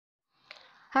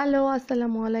Hello,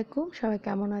 আসসালামু আলাইকুম। সবাই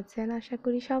কেমন আছেন? আশা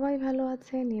করি সবাই ভালো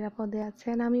আছেন, নিরাপদে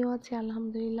আছেন। আমিও আছি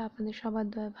আলহামদুলিল্লাহ। আপনাদের সবার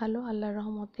দয়ায় ভালো, আল্লাহর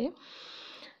রহমতে।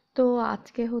 তো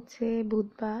আজকে হচ্ছে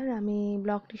বুধবার। আমি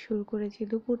ব্লগটি শুরু করেছি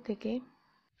দুপুর থেকে।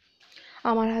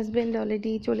 আমার হাজবেন্ড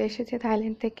অলরেডি চলে এসেছে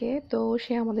থাইল্যান্ড থেকে। তো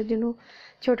সে আমাদের জন্য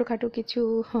ছোটোখাটো কিছু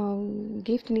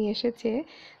গিফট নিয়ে এসেছে।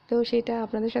 তো সেটা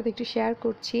আপনাদের সাথে একটু শেয়ার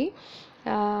করছি।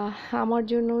 আমার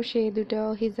জন্য সে দুটো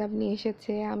হিজাব নিয়ে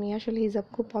এসেছে। আমি আসলে হিজাব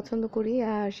খুব পছন্দ করি,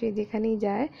 আর সে যেখানেই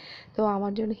যায় তো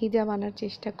আমার জন্য হিজাব আনার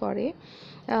চেষ্টা করে।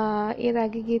 এর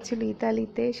আগে গিয়েছিল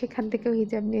ইতালিতে, সেখান থেকেও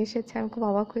হিজাব নিয়ে এসেছে। আমি খুব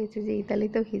অবাক হয়েছে যে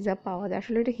ইতালিতেও হিজাব পাওয়া যায়।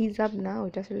 আসলে এটা হিজাব না,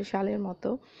 ওইটা আসলে শালের মতো।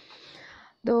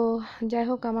 তো যাই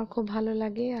হোক, আমার খুব ভালো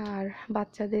লাগে। আর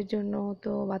বাচ্চাদের জন্য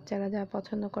তো বাচ্চারা যা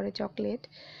পছন্দ করে চকলেট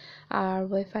আর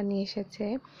ওয়েফার নিয়ে এসেছে।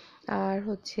 আর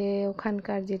হচ্ছে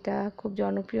ওখানকার যেটা খুব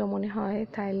জনপ্রিয় মনে হয়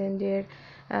থাইল্যান্ডের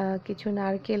কিছু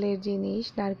নারকেলের জিনিস,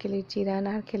 নারকেলের চিড়া,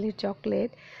 নারকেলের চকলেট।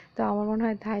 তো আমার মনে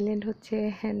হয় থাইল্যান্ড হচ্ছে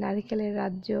নারকেলের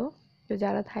রাজ্য। তো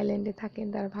যারা থাইল্যান্ডে থাকেন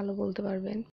তারা ভালো বলতে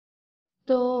পারবেন।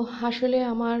 তো আসলে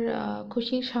আমার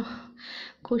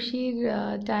খুশির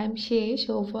টাইম শেষ,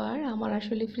 ওভার। আমার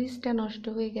আসলে ফ্রিজটা নষ্ট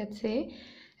হয়ে গেছে।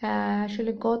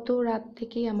 আসলে গত রাত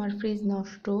থেকেই আমার ফ্রিজ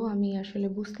নষ্ট। আমি আসলে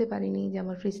বুঝতে পারিনি যে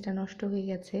আমার ফ্রিজটা নষ্ট হয়ে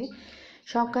গেছে।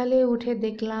 সকালে উঠে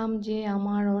দেখলাম যে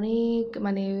আমার অনেক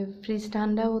মানে ফ্রিজ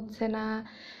ঠান্ডা হচ্ছে না,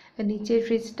 নিচের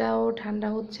ফ্রিজটাও ঠান্ডা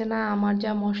হচ্ছে না। আমার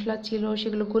যা মশলা ছিল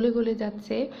সেগুলো গলে গলে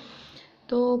যাচ্ছে।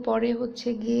 তো পরে হচ্ছে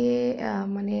গিয়ে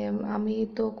মানে আমি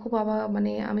তো খুব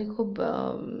আমি খুব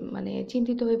মানে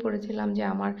চিন্তিত হয়ে পড়েছিলাম যে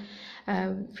আমার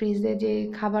ফ্রিজে যে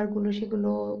খাবারগুলো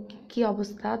সেগুলো কি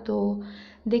অবস্থা। তো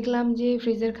দেখলাম যে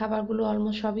ফ্রিজের খাবারগুলো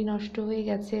অলমোস্ট সবই নষ্ট হয়ে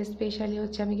গেছে। স্পেশালি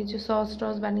হচ্ছে আমি কিছু সস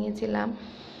টস বানিয়েছিলাম,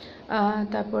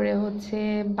 তারপরে হচ্ছে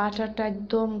বাটারটা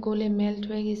একদম গলে মেল্ট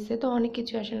হয়ে গেছে। তো অনেক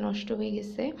কিছু আসলে নষ্ট হয়ে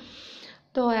গেছে।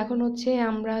 তো এখন হচ্ছে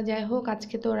আমরা যাই হোক,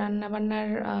 আজকে তো রান্না বান্নার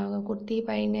করতেই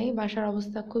পারি নাই, বাসার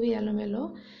অবস্থা খুবই এলোমেলো।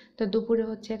 তো দুপুরে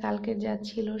হচ্ছে কালকের যা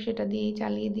ছিল সেটা দিয়েই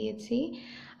চালিয়ে দিয়েছি।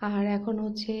 আর এখন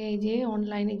হচ্ছে এই যে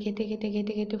অনলাইনে ঘেটে ঘেটে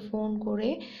ঘেটে ঘেটে ফোন করে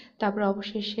তারপর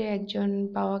অবশেষে একজন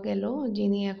পাওয়া গেল,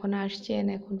 যিনি এখন আসছেন,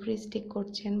 এখন ফ্রিজ ঠিক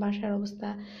করছেন। বাসার অবস্থা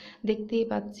দেখতেই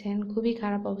পাচ্ছেন, খুবই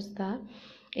খারাপ অবস্থা,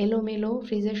 এলোমেলো,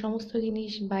 ফ্রিজের সমস্ত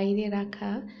জিনিস বাইরে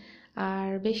রাখা। আর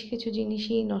বেশ কিছু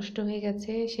জিনিসই নষ্ট হয়ে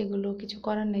গেছে, সেগুলো কিছু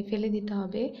করার নাই, ফেলে দিতে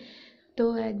হবে। তো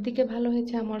একদিকে ভালো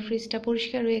হয়েছে আমার ফ্রিজটা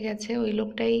পরিষ্কার হয়ে গেছে, ওই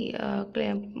লোকটাই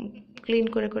ক্লিন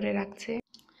করে করে রাখছে।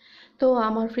 তো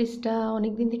আমার ফ্রিজটা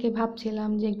অনেক দিন থেকে ভাবছিলাম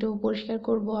যে একটু পরিষ্কার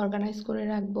করব, অর্গানাইজ করে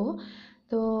রাখবো।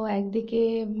 তো একদিকে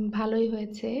ভালোই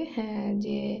হয়েছে, হ্যাঁ,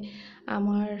 যে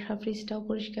আমার ফ্রিজটাও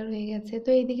পরিষ্কার হয়ে গেছে। তো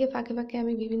এইদিকে ফাঁকে ফাঁকে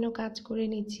আমি বিভিন্ন কাজ করে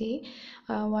নিচ্ছি।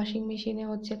 ওয়াশিং মেশিনে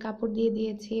হচ্ছে কাপড় দিয়ে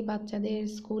দিয়েছি, বাচ্চাদের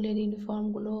স্কুলের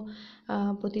ইউনিফর্মগুলো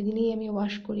প্রতিদিনই আমি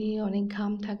ওয়াশ করি, অনেক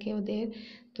ঘাম থাকে ওদের,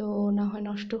 তো না হয়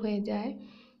নষ্ট হয়ে যায়।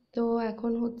 তো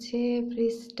এখন হচ্ছে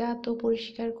ফ্রিজটা তো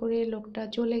পরিষ্কার করে লোকটা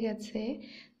চলে গেছে,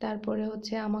 তারপরে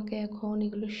হচ্ছে আমাকে এখন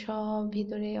এগুলো সব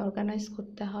ভিতরে অর্গানাইজ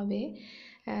করতে হবে।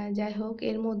 যাই হোক,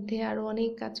 এর মধ্যে আরও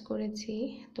অনেক কাজ করেছি।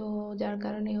 তো যার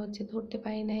কারণে হচ্ছে ধরতে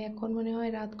পারি নাই। এখন মনে হয়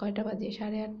রাত কয়টা বাজে,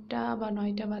 8:30 বা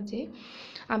 9টা বাজে।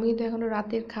 আমি কিন্তু এখনও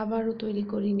রাতের খাবারও তৈরি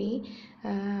করিনি,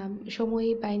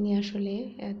 সময়ই পাইনি আসলে।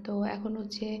 তো এখন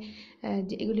হচ্ছে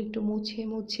যে এগুলো একটু মুছে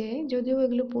মুছে, যদিও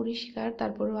এগুলো পরিষ্কার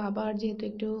তারপরেও আবার যেহেতু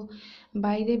একটু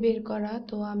বাইরে বের করা,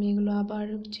 তো আমি এগুলো আবার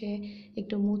হচ্ছে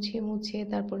একটু মুছে মুছে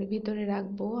তারপরে ভিতরে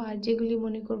রাখবো। আর যেগুলি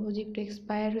মনে করবো যে একটু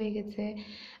এক্সপায়ার হয়ে গেছে,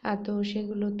 তো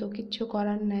সেগুলো তো কিচ্ছু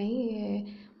করার নাই,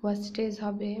 ওয়েস্টেজ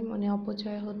হবে, মানে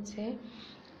অপচয় হচ্ছে।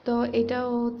 তো এটাও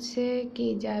হচ্ছে কি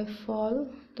জায়ফল।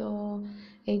 তো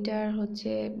এইটার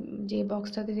হচ্ছে যে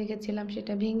বক্সটাতে রেখেছিলাম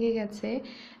সেটা ভেঙে গেছে।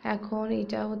 এখন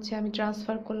এটা হচ্ছে আমি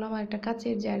ট্রান্সফার করলাম আর একটা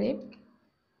কাচের জারে।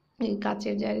 এই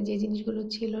কাচের জারে যে জিনিসগুলো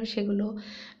ছিল সেগুলো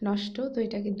নষ্ট, তো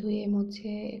এটাকে ধুয়ে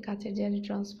মুছে কাচের জারে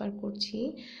ট্রান্সফার করছি।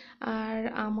 আর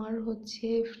আমার হচ্ছে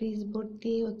ফ্রিজ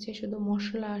ভর্তি হচ্ছে শুধু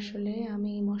মশলা। আসলে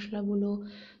আমি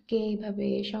মশলাগুলোকে এইভাবে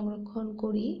সংরক্ষণ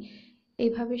করি।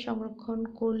 এইভাবে সংরক্ষণ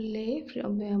করলে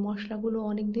মশলাগুলো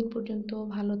অনেক দিন পর্যন্ত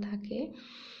ভালো থাকে।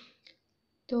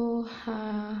 তো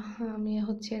আমি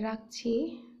হচ্ছে রাখছি।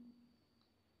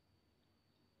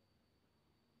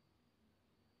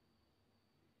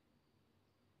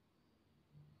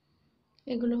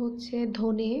 এগুলো হচ্ছে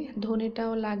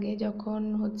ধনেটাও লাগে যখন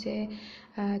হচ্ছে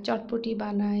চটপটি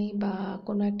বানাই বা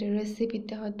কোনো একটা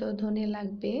রেসিপিতে হয়তো ধনে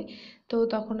লাগবে, তো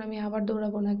তখন আমি আবার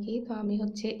দৌড়াবো নাকি, তো আমি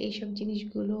হচ্ছে এইসব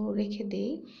জিনিসগুলো রেখে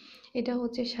দেই। এটা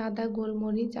হচ্ছে সাদা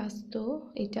গোলমরিচ আস্ত,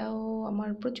 এটাও আমার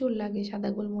প্রচুর লাগে সাদা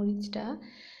গোলমরিচটা।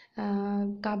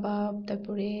 কাবাব,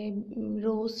 তারপরে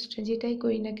রোস্ট, যেটাই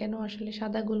করি না কেন আসলে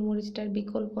সাদা গোলমরিচটার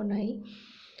বিকল্প নাই।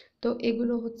 তো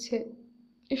এগুলো হচ্ছে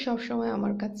সব সময়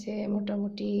আমার কাছে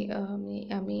মোটামুটি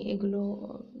আমি এগুলো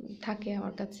থাকে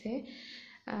আমার কাছে।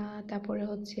 তারপরে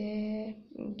হচ্ছে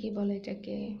কি বলে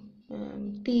এটাকে,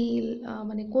 তিল,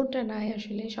 মানে কোনটা নাই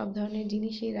আসলে সব ধরনের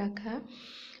জিনিসই রাখা।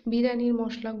 বিরিয়ানির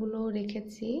মশলাগুলো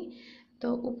রেখেছি। তো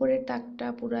উপরের তাকটা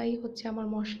পুরাই হচ্ছে আমার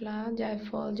মশলা,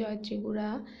 জায়ফল, জয়ত্রী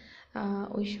গুঁড়া,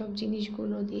 ওই সব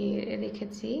জিনিসগুলো দিয়ে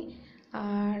রেখেছি।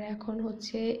 আর এখন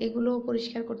হচ্ছে এগুলো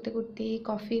পরিষ্কার করতে করতেই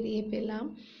কফি দিয়ে পেলাম।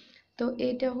 তো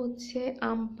এটা হচ্ছে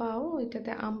আমপাও,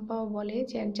 এটাতে আমপাও বলে।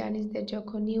 চাইনিজদের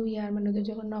যখন নিউ ইয়ার মানে ওদের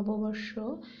যখন নববর্ষ,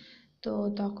 তো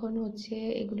তখন হচ্ছে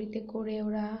এগুলিতে করে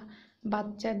ওরা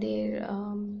বাচ্চাদের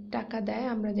টাকা দেয়,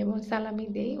 আমরা যেমন সালামি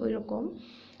দেই ওই রকম।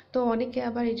 তো অনেকে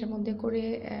আবার এটার মধ্যে করে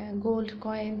গোল্ড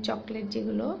কয়েন, চকলেট,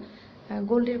 যেগুলো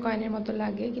গোল্ডের কয়েনের মতো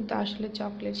লাগে কিন্তু আসলে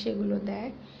চকলেট, সেগুলো দেয়।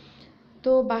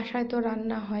 তো বাসায় তো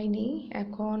রান্না হয়নি,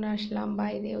 এখন আসলাম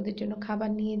বাইরে ওদের জন্য খাবার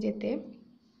নিয়ে যেতে।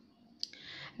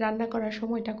 রান্না করার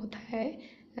সময়টা কোথায়,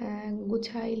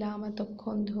 গুছাইলাম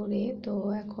এতক্ষণ ধরে। তো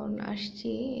এখন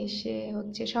আসছি, এসে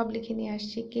হচ্ছে সব লিখে নিয়ে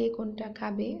আসছি কে কোনটা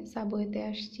খাবে। সাবওয়েতে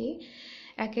আসছি,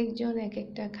 এক একজন এক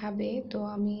একটা খাবে। তো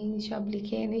আমি সব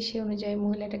লিখে এনে সে অনুযায়ী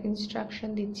মহিলাটাকে ইনস্ট্রাকশন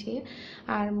দিচ্ছি।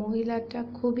 আর মহিলাটা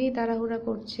খুবই তাড়াহুড়া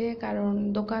করছে, কারণ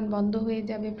দোকান বন্ধ হয়ে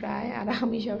যাবে প্রায়। আর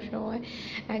আমি সব সময়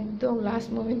একদম লাস্ট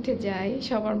মোমেন্টে যাই,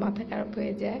 সবার মাথা খারাপ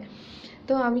হয়ে যায়।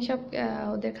 তো আমি সব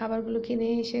ওদের খাবারগুলো কিনে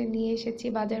এসে নিয়ে এসেছি,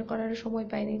 বাজার করার সময়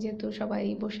পাইনি যেহেতু সবাই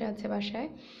বসে আছে বাসায়।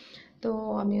 তো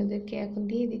আমি ওদেরকে এখন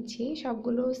দিয়ে দিচ্ছি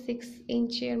সবগুলো। 6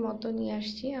 ইঞ্চের মতো নিয়ে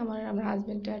আসছি, আমার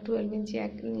হাজব্যান্ডটা 12 ইঞ্চি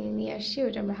নিয়ে আসছি,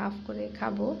 ওইটা আমরা হাফ করে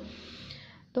খাবো।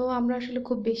 তো আমরা আসলে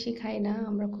খুব বেশি খাই না,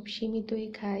 আমরা খুব সীমিতই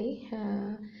খাই।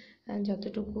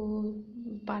 যতটুকু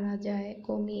পারা যায়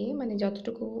কমিয়ে, মানে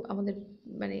যতটুকু আমাদের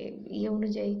মানে ইয়ে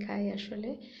অনুযায়ী খাই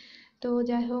আসলে। তো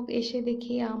যাই হোক, এসে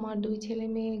দেখি আমার 2 ছেলে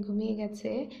মেয়ে ঘুমিয়ে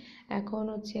গেছে। এখন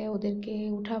হচ্ছে ওদেরকে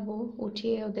উঠাবো,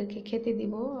 উঠিয়ে ওদেরকে খেতে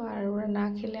দিব। আর ওরা না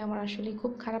খেলে আমার আসলে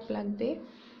খুব খারাপ লাগবে।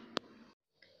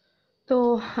 তো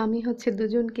আমি হচ্ছে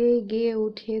দুজনকেই গিয়ে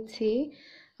উঠিয়েছি,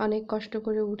 অনেক কষ্ট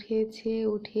করে উঠিয়েছি।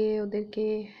 উঠিয়ে ওদেরকে,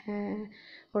 হ্যাঁ,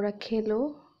 ওরা খেলো।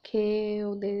 খেয়ে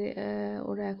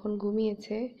ওরা এখন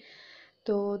ঘুমিয়েছে।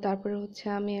 তো তারপরে হচ্ছে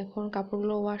আমি এখন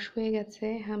কাপড়গুলো ওয়াশ হয়ে গেছে,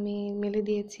 আমি মেলে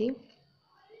দিয়েছি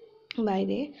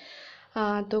বাইরে।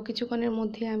 তো কিছুক্ষণের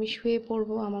মধ্যে আমি শুয়ে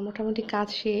পড়বো, আমার মোটামুটি কাজ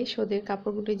শেষ। ওদের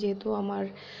কাপড়গুলো যেহেতু আমার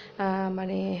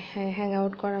মানে হ্যাং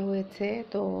আউট করা হয়েছে,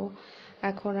 তো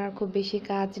এখন আর খুব বেশি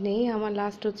কাজ নেই আমার।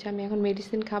 লাস্ট হচ্ছে আমি এখন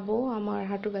মেডিসিন খাবো, আমার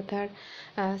হাঁটু ব্যথার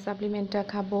সাপ্লিমেন্টটা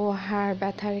খাবো, হাড়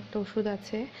ব্যথার একটা ওষুধ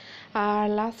আছে। আর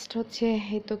লাস্ট হচ্ছে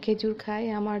এই তো খেজুর খাই,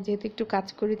 আমার যেহেতু একটু কাজ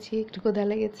করেছি, একটু ক্ষুধা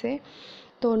লেগেছে।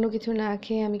 তো অন্য কিছু না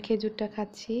খেয়ে আমি খেজুরটা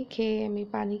খাচ্ছি, খেয়ে আমি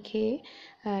পানি খেয়ে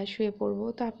শুয়ে পড়বো।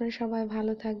 তো আপনারা সবাই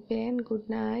ভালো থাকবেন, গুড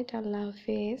নাইট, আল্লাহ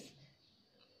হাফেজ।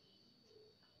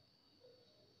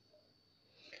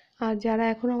 আর যারা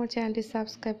এখনও আমার চ্যানেলটি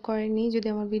সাবস্ক্রাইব করেনি, যদি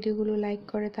আমার ভিডিওগুলো লাইক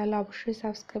করে তাহলে অবশ্যই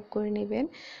সাবস্ক্রাইব করে নেবেন।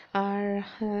 আর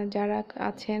যারা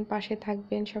আছেন পাশে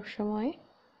থাকবেন সব সময়।